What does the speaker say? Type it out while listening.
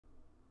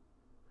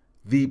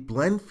The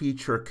blend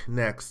feature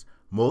connects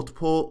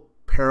multiple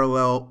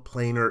parallel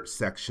planar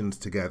sections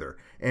together.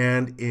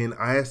 And in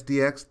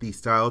ISDX, the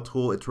style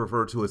tool, it's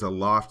referred to as a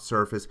loft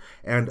surface,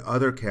 and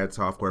other CAD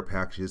software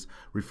packages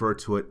refer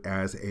to it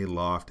as a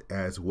loft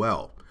as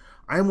well.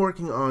 I'm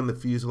working on the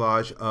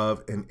fuselage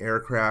of an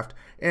aircraft,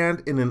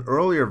 and in an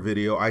earlier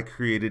video, I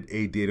created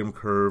a datum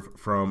curve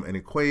from an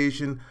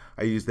equation.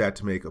 I used that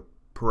to make a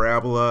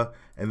parabola,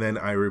 and then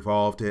I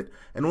revolved it.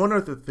 And one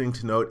other thing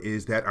to note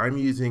is that I'm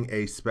using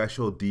a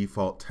special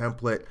default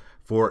template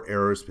for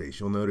aerospace.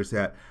 You'll notice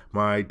that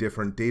my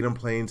different datum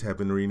planes have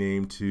been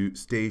renamed to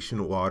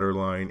station,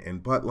 waterline,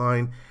 and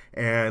buttline,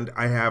 and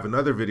I have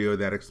another video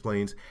that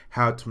explains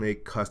how to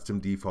make custom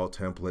default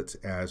templates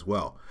as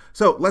well.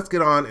 So let's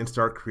get on and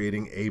start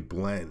creating a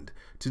blend.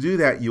 To do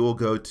that, you will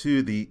go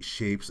to the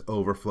Shapes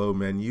Overflow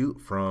menu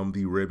from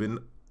the Ribbon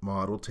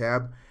Model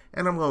tab,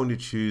 and I'm going to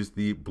choose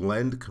the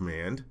Blend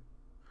command.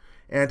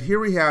 And here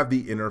we have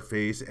the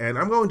interface, and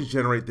I'm going to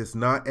generate this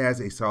not as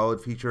a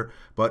solid feature,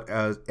 but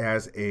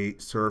as a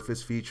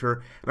surface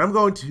feature. And I'm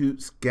going to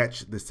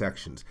sketch the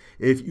sections.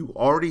 If you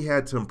already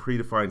had some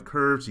predefined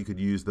curves, you could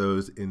use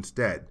those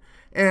instead.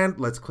 And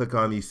let's click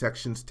on the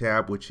Sections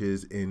tab, which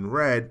is in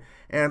red,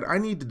 and I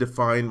need to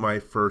define my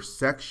first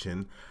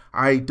section.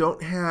 I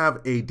don't have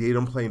a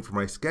datum plane for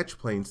my sketch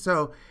plane,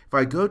 so if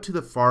I go to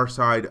the far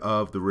side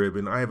of the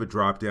ribbon, I have a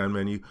drop-down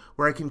menu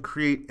where I can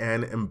create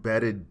an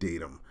embedded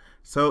datum.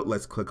 So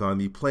let's click on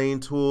the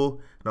plane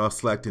tool, and I'll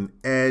select an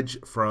edge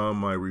from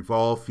my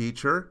revolve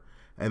feature,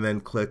 and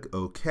then click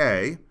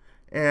OK.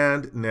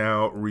 And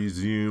now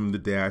resume the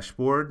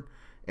dashboard.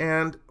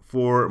 And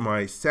for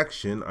my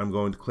section, I'm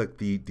going to click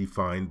the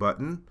Define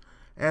button,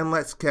 and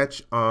let's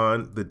sketch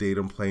on the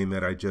datum plane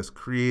that I just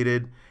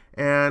created.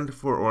 And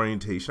for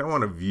orientation, I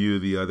want to view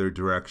the other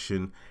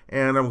direction,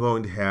 and I'm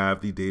going to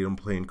have the datum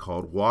plane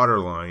called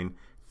Waterline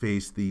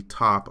face the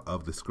top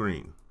of the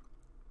screen.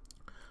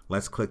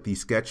 Let's click the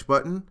Sketch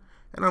button,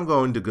 and I'm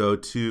going to go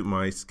to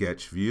my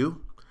sketch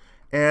view.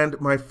 And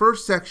my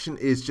first section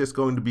is just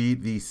going to be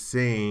the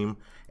same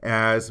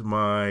as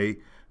my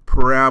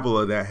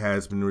parabola that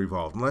has been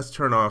revolved. And let's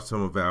turn off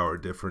some of our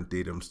different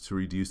datums to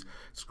reduce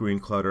screen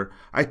clutter.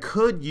 I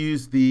could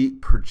use the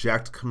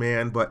project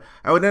command, but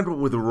I would end up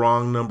with the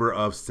wrong number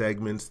of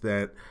segments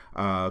that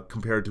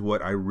compared to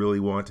what I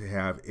really want to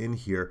have in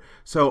here.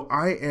 So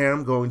I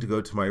am going to go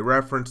to my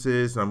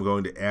references, and I'm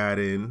going to add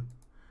in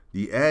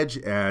the edge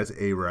as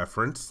a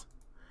reference,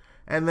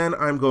 and then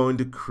I'm going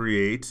to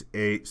create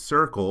a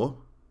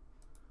circle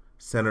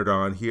centered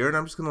on here, and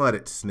I'm just going to let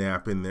it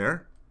snap in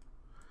there.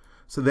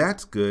 So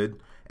that's good.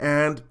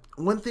 And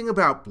one thing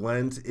about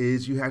blends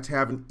is you have to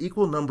have an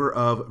equal number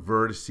of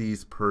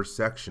vertices per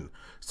section.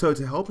 So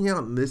to help me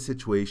out in this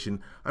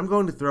situation, I'm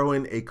going to throw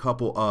in a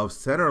couple of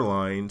center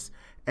lines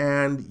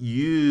and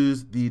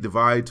use the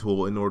divide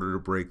tool in order to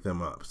break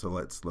them up. So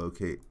let's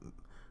locate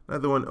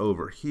another one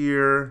over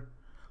here.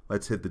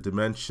 Let's hit the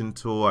dimension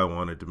tool. I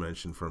want a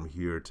dimension from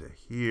here to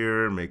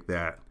here, make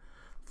that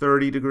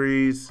 30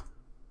 degrees.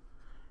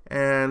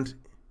 And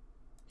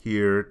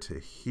here to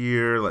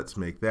here, let's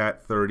make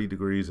that 30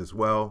 degrees as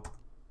well.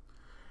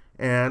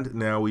 And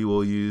now we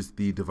will use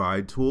the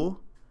divide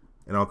tool,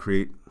 and I'll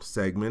create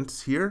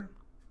segments here.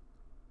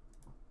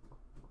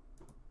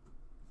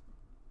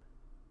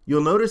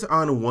 You'll notice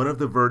on one of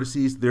the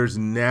vertices there's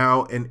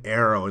now an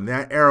arrow, and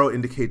that arrow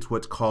indicates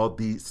what's called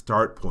the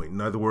start point. In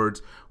other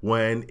words,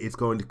 when it's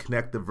going to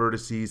connect the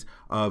vertices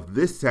of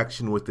this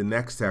section with the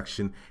next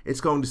section,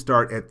 it's going to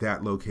start at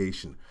that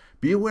location.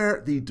 Be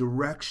aware the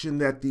direction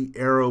that the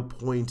arrow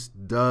points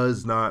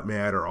does not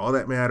matter. All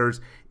that matters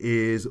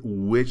is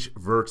which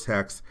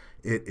vertex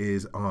it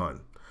is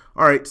on.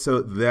 All right,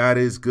 so that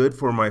is good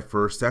for my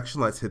first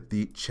section. Let's hit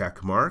the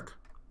check mark,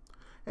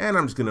 and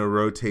I'm just going to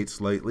rotate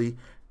slightly.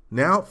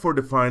 Now for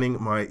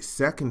defining my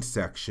second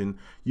section,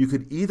 you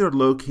could either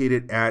locate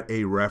it at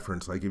a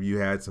reference, like if you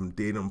had some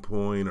datum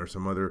point or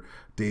some other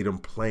datum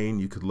plane,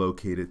 you could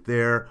locate it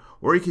there,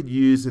 or you could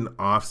use an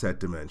offset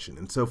dimension.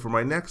 And so for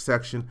my next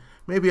section,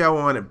 maybe I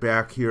want it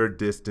back here a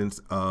distance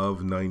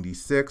of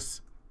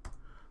 96.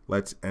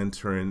 Let's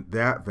enter in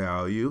that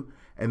value,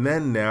 and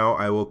then now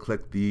I will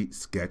click the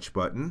Sketch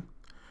button.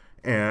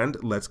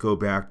 And let's go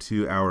back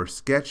to our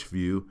sketch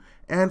view.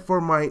 And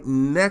for my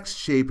next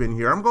shape in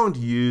here, I'm going to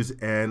use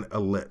an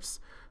ellipse.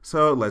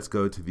 So let's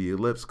go to the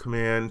ellipse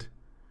command,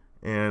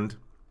 and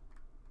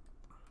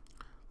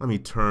let me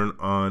turn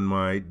on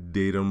my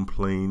datum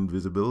plane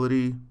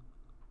visibility.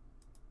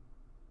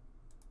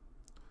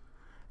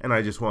 And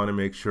I just want to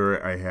make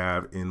sure I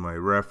have in my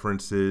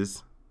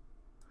references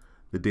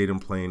the datum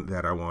plane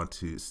that I want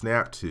to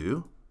snap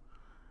to.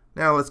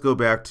 Now let's go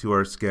back to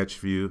our sketch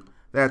view.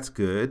 That's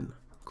good.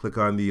 Click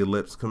on the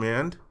ellipse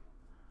command,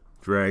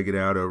 drag it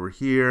out over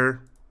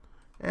here,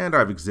 and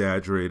I've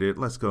exaggerated.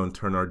 Let's go and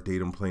turn our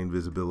datum plane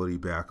visibility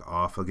back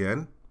off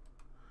again.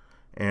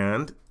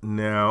 And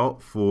now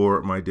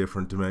for my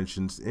different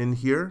dimensions in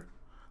here,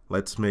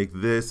 let's make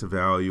this a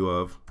value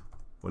of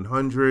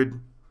 100.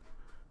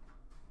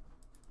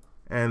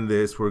 And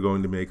this we're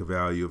going to make a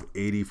value of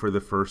 80 for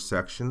the first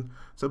section.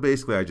 So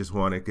basically I just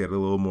want to get a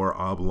little more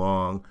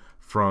oblong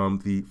from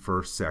the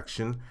first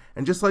section.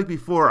 And just like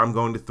before, I'm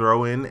going to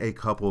throw in a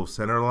couple of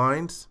center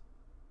lines.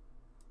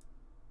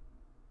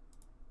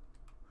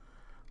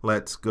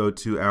 Let's go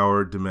to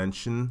our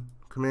dimension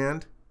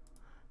command.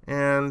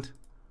 And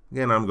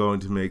again, I'm going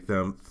to make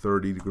them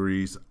 30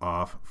 degrees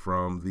off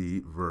from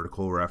the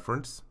vertical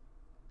reference.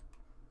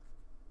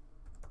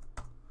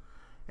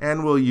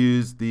 And we'll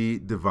use the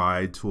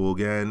divide tool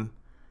again.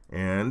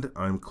 And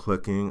I'm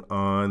clicking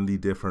on the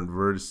different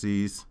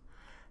vertices.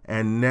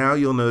 And now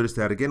you'll notice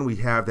that again we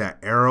have that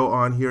arrow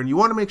on here. And you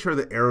want to make sure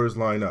the arrows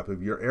line up.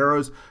 If your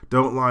arrows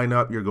don't line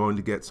up, you're going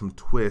to get some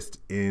twist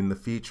in the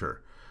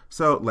feature.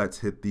 So let's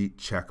hit the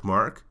check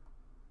mark.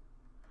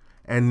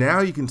 And now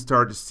you can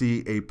start to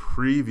see a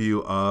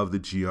preview of the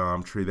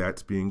geometry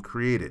that's being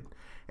created.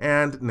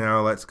 And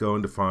now let's go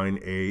and define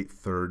a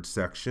third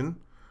section.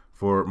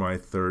 For my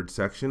third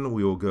section,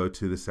 we will go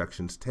to the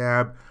Sections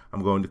tab.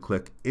 I'm going to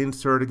click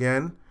Insert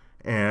again,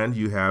 and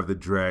you have the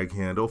drag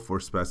handle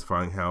for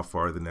specifying how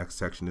far the next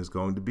section is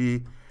going to be.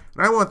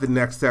 And I want the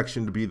next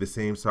section to be the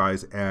same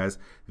size as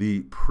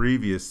the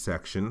previous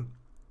section.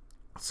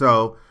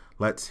 So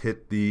let's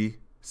hit the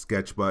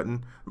Sketch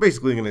button. I'm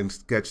basically going to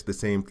sketch the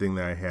same thing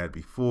that I had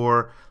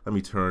before. Let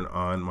me turn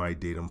on my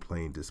Datum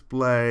plane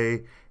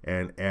display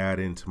and add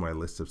into my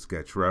list of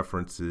sketch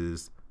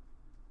references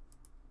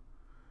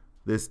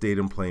this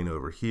datum plane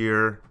over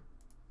here.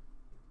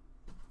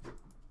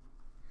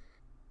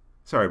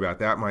 Sorry about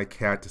that, my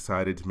cat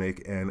decided to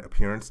make an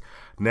appearance.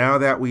 Now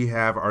that we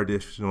have our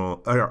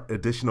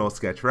additional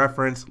sketch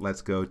reference,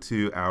 let's go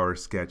to our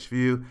sketch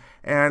view.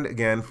 And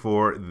again,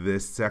 for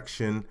this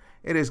section,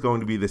 it is going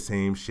to be the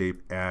same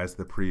shape as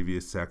the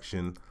previous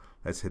section.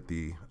 Let's hit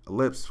the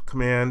ellipse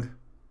command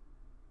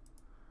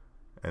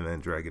and then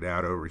drag it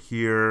out over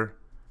here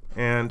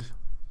and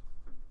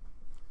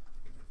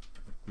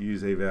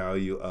use a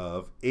value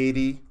of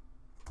 80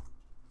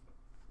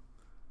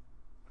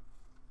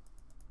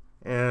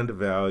 and a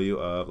value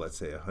of, let's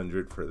say,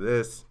 100 for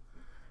this.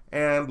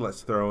 And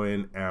let's throw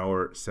in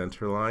our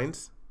center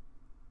lines.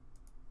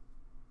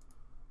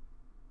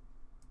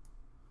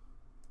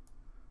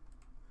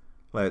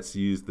 Let's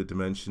use the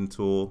dimension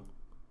tool.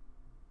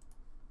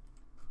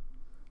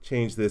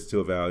 Change this to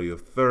a value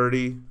of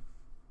 30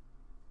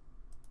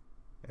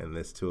 and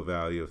this to a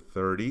value of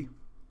 30.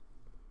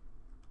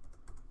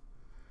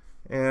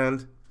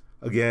 And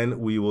again,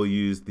 we will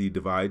use the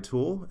divide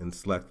tool and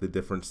select the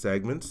different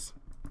segments.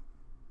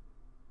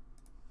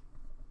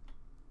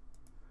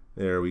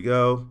 There we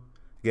go.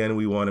 Again,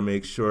 we want to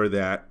make sure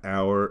that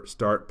our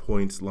start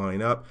points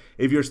line up.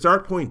 If your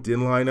start point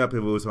didn't line up, if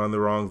it was on the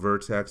wrong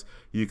vertex,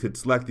 you could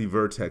select the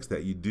vertex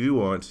that you do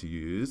want to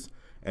use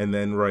and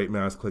then right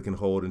mouse click and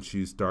hold and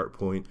choose start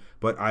point,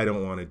 but I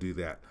don't want to do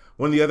that.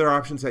 One of the other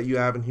options that you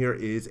have in here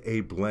is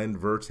a blend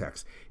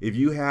vertex. If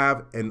you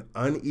have an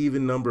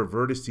uneven number of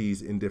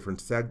vertices in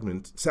different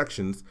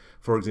sections,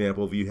 for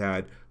example, if you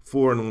had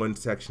 4 in one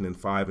section and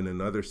 5 in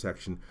another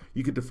section,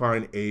 you could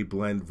define a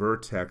blend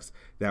vertex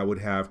that would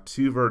have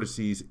 2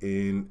 vertices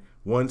in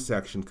one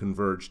section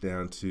converge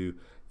down to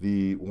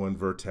the one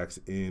vertex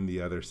in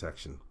the other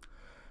section.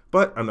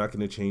 But I'm not going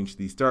to change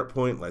the start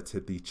point. Let's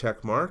hit the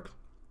check mark.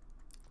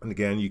 And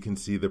again, you can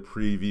see the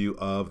preview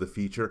of the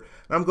feature.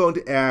 I'm going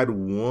to add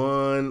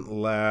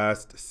one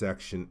last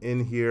section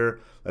in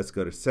here. Let's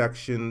go to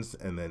Sections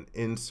and then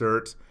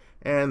Insert.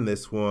 And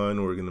this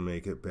one, we're going to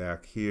make it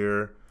back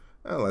here.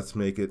 Let's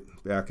make it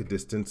back a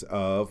distance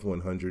of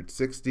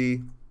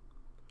 160.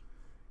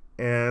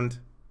 And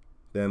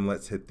then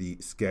let's hit the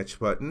Sketch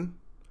button.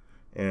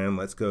 And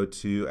let's go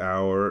to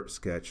our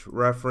sketch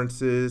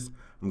references.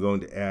 I'm going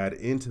to add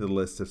into the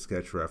list of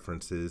sketch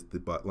references the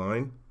butt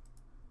line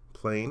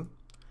plane.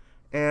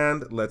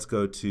 And let's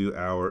go to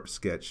our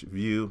sketch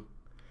view.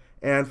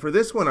 And for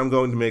this one, I'm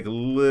going to make a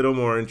little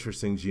more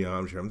interesting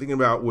geometry. I'm thinking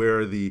about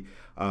where the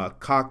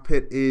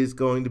cockpit is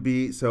going to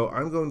be. So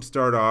I'm going to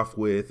start off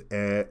with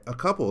a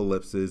couple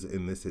ellipses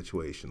in this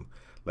situation.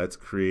 Let's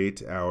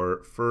create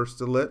our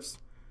first ellipse.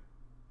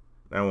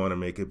 I want to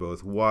make it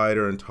both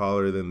wider and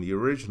taller than the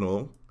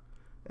original.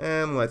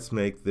 And let's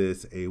make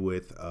this a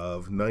width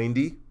of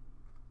 90.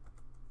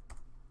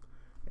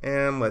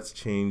 And let's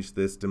change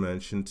this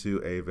dimension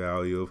to a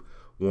value of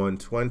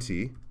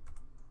 120.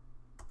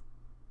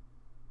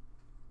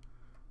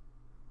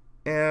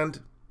 And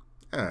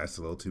that's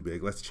a little too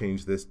big. Let's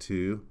change this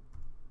to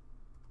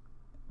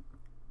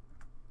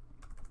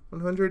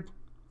 100.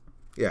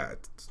 Yeah,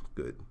 it's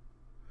good.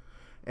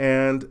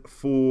 And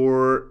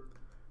for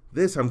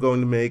this, I'm going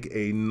to make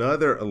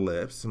another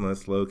ellipse, and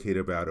let's locate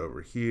about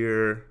over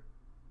here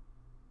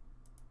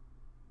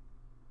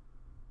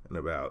and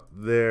about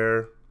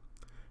there.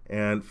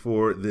 And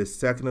for this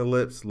second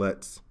ellipse,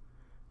 let's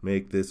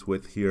make this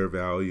width here a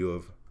value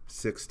of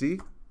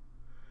 60.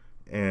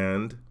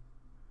 And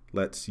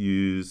let's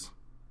use,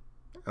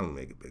 I'm going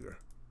to make it bigger.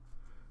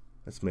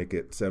 Let's make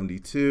it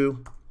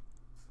 72.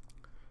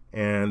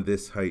 And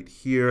this height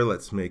here,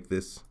 let's make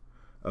this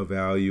a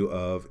value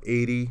of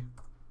 80.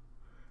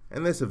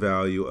 and this a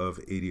value of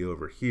 80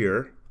 over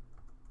here.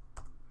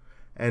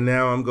 And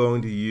now I'm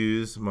going to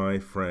use my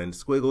friend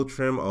squiggle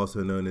trim,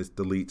 also known as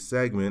delete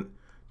segment,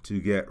 to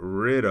get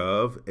rid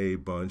of a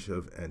bunch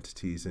of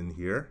entities in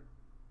here.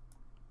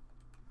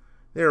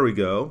 There we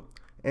go.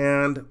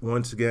 And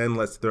once again,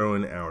 let's throw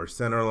in our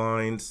center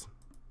lines.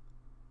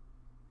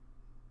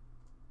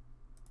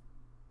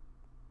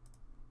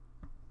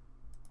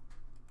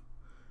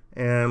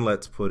 And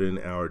let's put in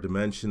our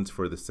dimensions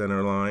for the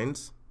center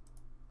lines.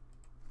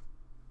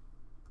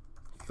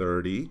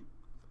 30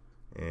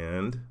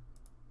 and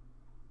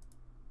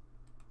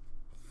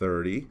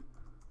 30.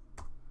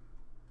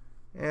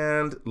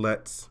 And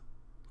let's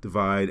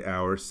divide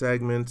our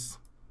segments.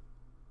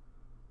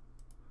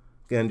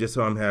 Again, just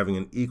so I'm having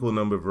an equal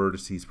number of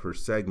vertices per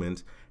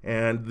segment.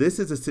 And this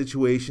is a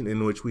situation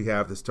in which we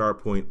have the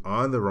start point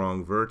on the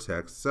wrong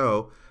vertex.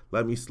 So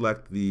let me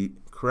select the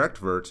correct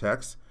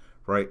vertex,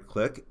 right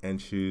click, and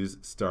choose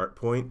start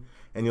point.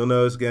 And you'll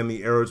notice again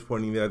the arrow is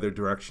pointing the other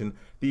direction.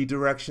 The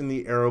direction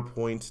the arrow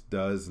points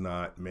does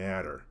not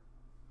matter.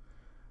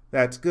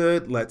 That's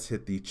good. Let's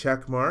hit the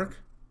check mark.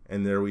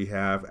 And there we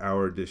have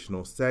our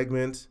additional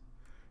segment.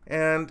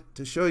 And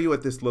to show you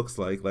what this looks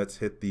like, let's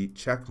hit the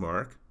check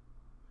mark.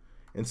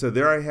 And so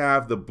there I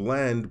have the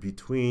blend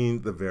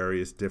between the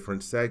various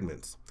different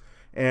segments.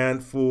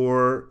 And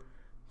for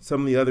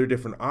some of the other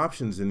different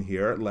options in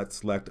here, let's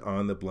select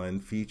on the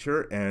blend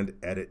feature and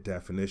edit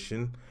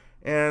definition.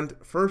 And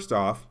first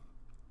off,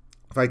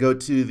 if I go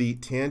to the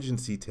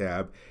tangency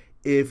tab,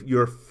 if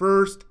your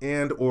first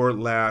and or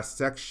last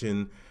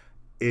section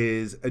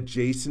is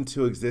adjacent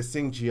to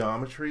existing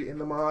geometry in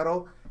the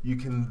model, you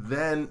can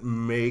then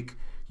make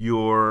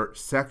your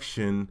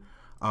section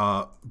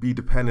be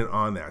dependent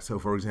on that. So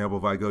for example,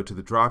 if I go to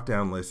the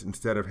drop-down list,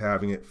 instead of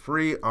having it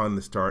free on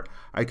the start,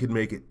 I could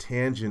make it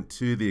tangent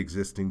to the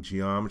existing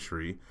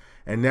geometry.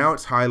 And now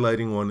it's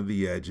highlighting one of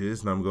the edges,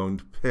 and I'm going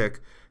to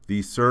pick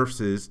the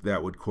surfaces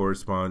that would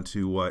correspond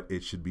to what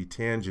it should be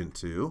tangent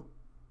to.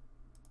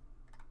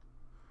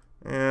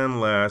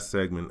 And last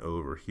segment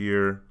over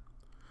here.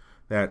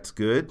 That's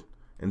good.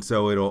 And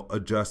so it'll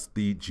adjust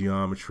the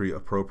geometry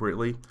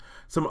appropriately.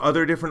 Some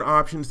other different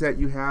options that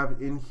you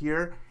have in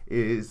here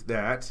is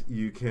that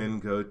you can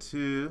go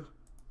to,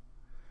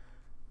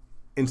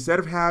 instead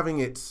of having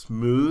it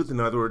smooth, in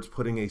other words,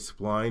 putting a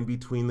spline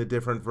between the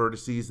different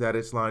vertices that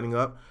it's lining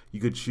up, you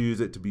could choose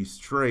it to be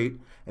straight.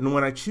 And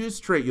when I choose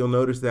straight, you'll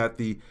notice that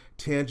the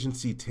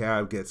tangency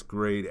tab gets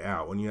grayed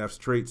out. When you have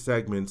straight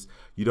segments,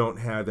 you don't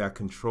have that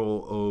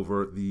control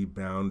over the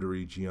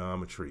boundary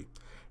geometry.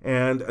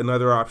 And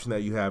another option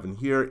that you have in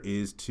here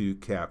is to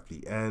cap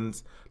the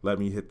ends. Let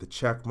me hit the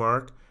check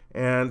mark,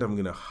 and I'm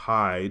going to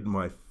hide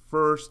my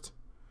first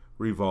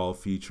revolve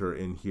feature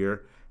in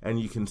here.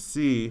 And you can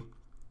see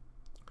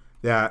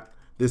that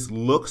this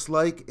looks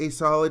like a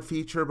solid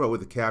feature, but with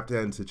the capped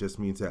ends, it just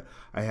means that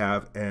I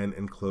have an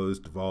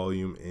enclosed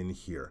volume in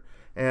here.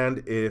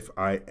 And if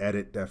I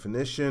edit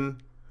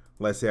definition,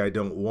 let's say I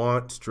don't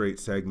want straight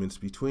segments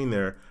between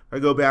there, I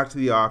go back to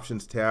the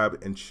options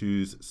tab and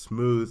choose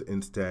smooth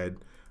instead.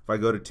 If I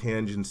go to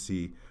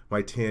tangency,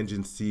 my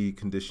tangency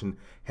condition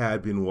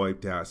had been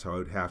wiped out, so I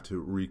would have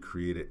to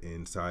recreate it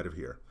inside of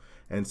here.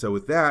 And so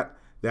with that,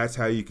 that's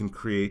how you can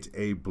create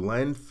a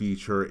blend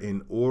feature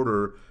in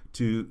order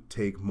to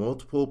take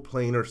multiple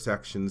planar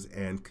sections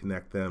and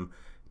connect them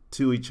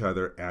to each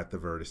other at the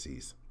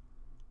vertices.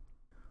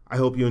 I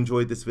hope you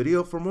enjoyed this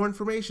video. For more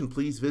information,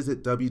 please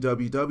visit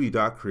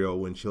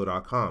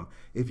www.creowindshield.com.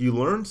 If you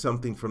learned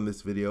something from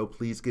this video,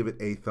 please give it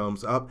a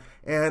thumbs up.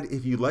 And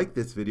if you like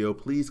this video,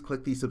 please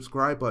click the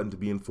subscribe button to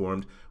be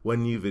informed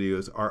when new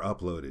videos are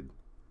uploaded.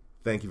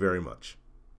 Thank you very much.